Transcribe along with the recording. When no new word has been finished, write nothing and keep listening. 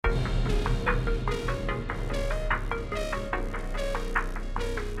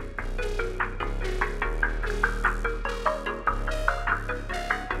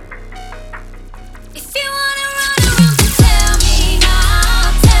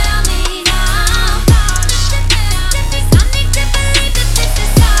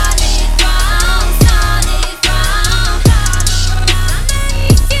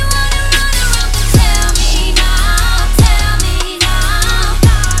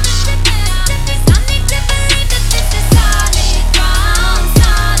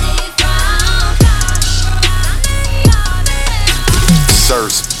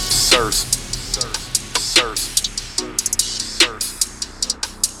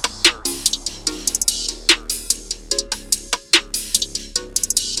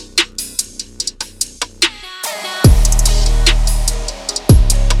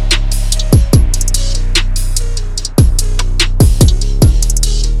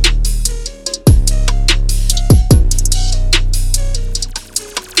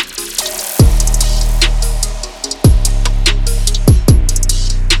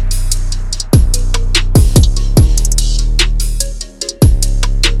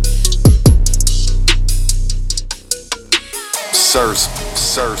Surce,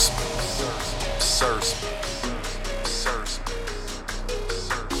 Surce, Surce, Surce.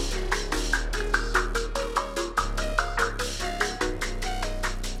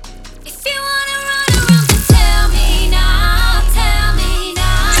 If you wanna run around, then tell me now, tell me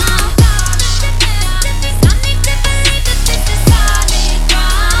now. I need to believe that this is solid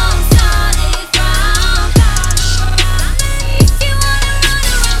ground, solid ground. If you wanna run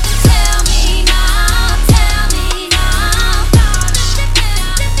around, then tell me now, tell me now.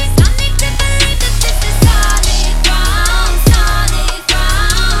 I need to believe that this is solid ground, solid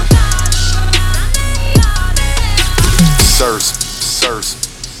ground. Surce, Surce,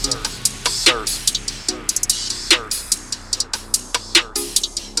 Surce, Surce.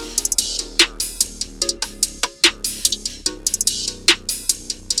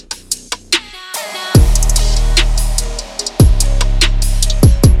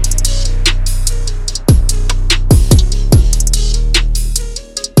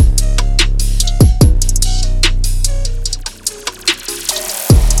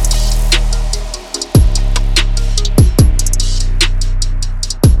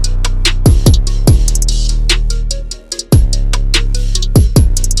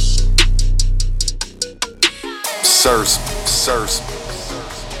 Surce, Surce,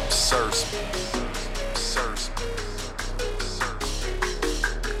 Surce.